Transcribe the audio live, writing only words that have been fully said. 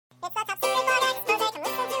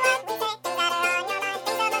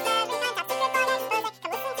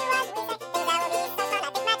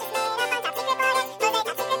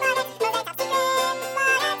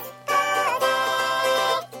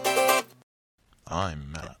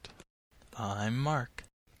I'm Matt. I'm Mark.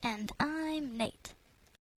 And I'm Nate.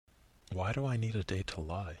 Why do I need a day to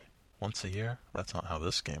lie? Once a year? That's not how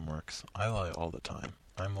this game works. I lie all the time.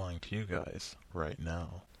 I'm lying to you guys right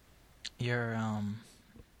now. You're,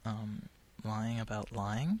 lying about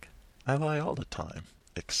lying? I lie all the time,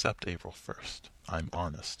 except April 1st. I'm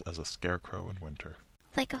honest as a scarecrow in winter.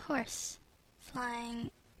 Like a horse,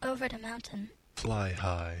 flying over the mountain. Fly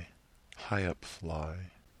high. High up fly.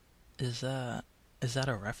 Is that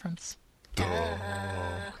a reference?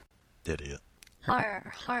 Duh. Idiot.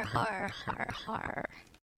 Har, har, har, har, har.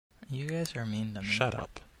 You guys are mean to me. Shut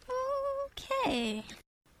up. Okay.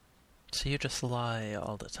 So you just lie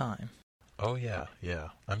all the time? Oh yeah.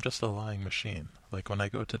 I'm just a lying machine. Like when I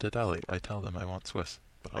go to the deli, I tell them I want Swiss,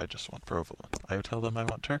 but I just want provolone. I tell them I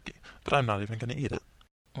want turkey, but I'm not even going to eat it.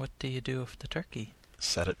 What do you do with the turkey?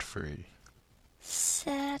 Set it free.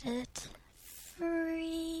 Set it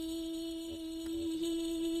free.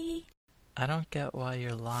 I don't get why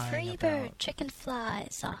you're lying Free about... bird, chicken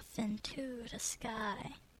flies off into the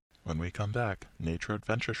sky. When we come back, Nature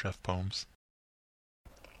Adventure Chef poems.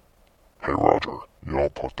 Hey Roger, you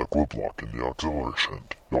don't put the glue block in the auxiliary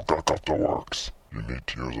shunt. You'll guck up the works. You need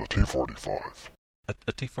to use a T45. A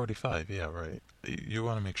T45, yeah, right. You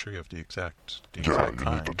want to make sure you have the exact Yeah, kind. you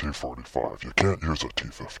need the T45. You can't use a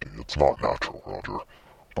T50. It's not natural, Roger.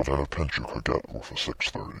 But in a pinch you could get with a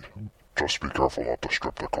 630. Just be careful not to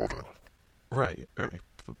strip the coating. Right.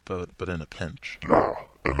 But in a pinch. Yeah,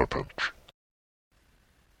 in a pinch.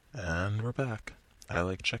 And we're back. I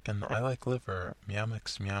like chicken, I like liver. Meow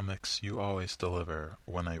mix, you always deliver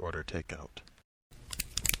when I order takeout.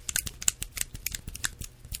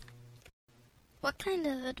 What kind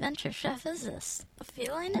of adventure chef is this? A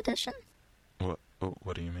feline edition?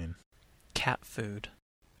 What do you mean? Cat food.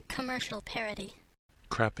 Commercial parody.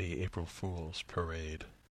 Crappy April Fool's parade.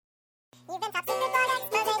 You've been top secret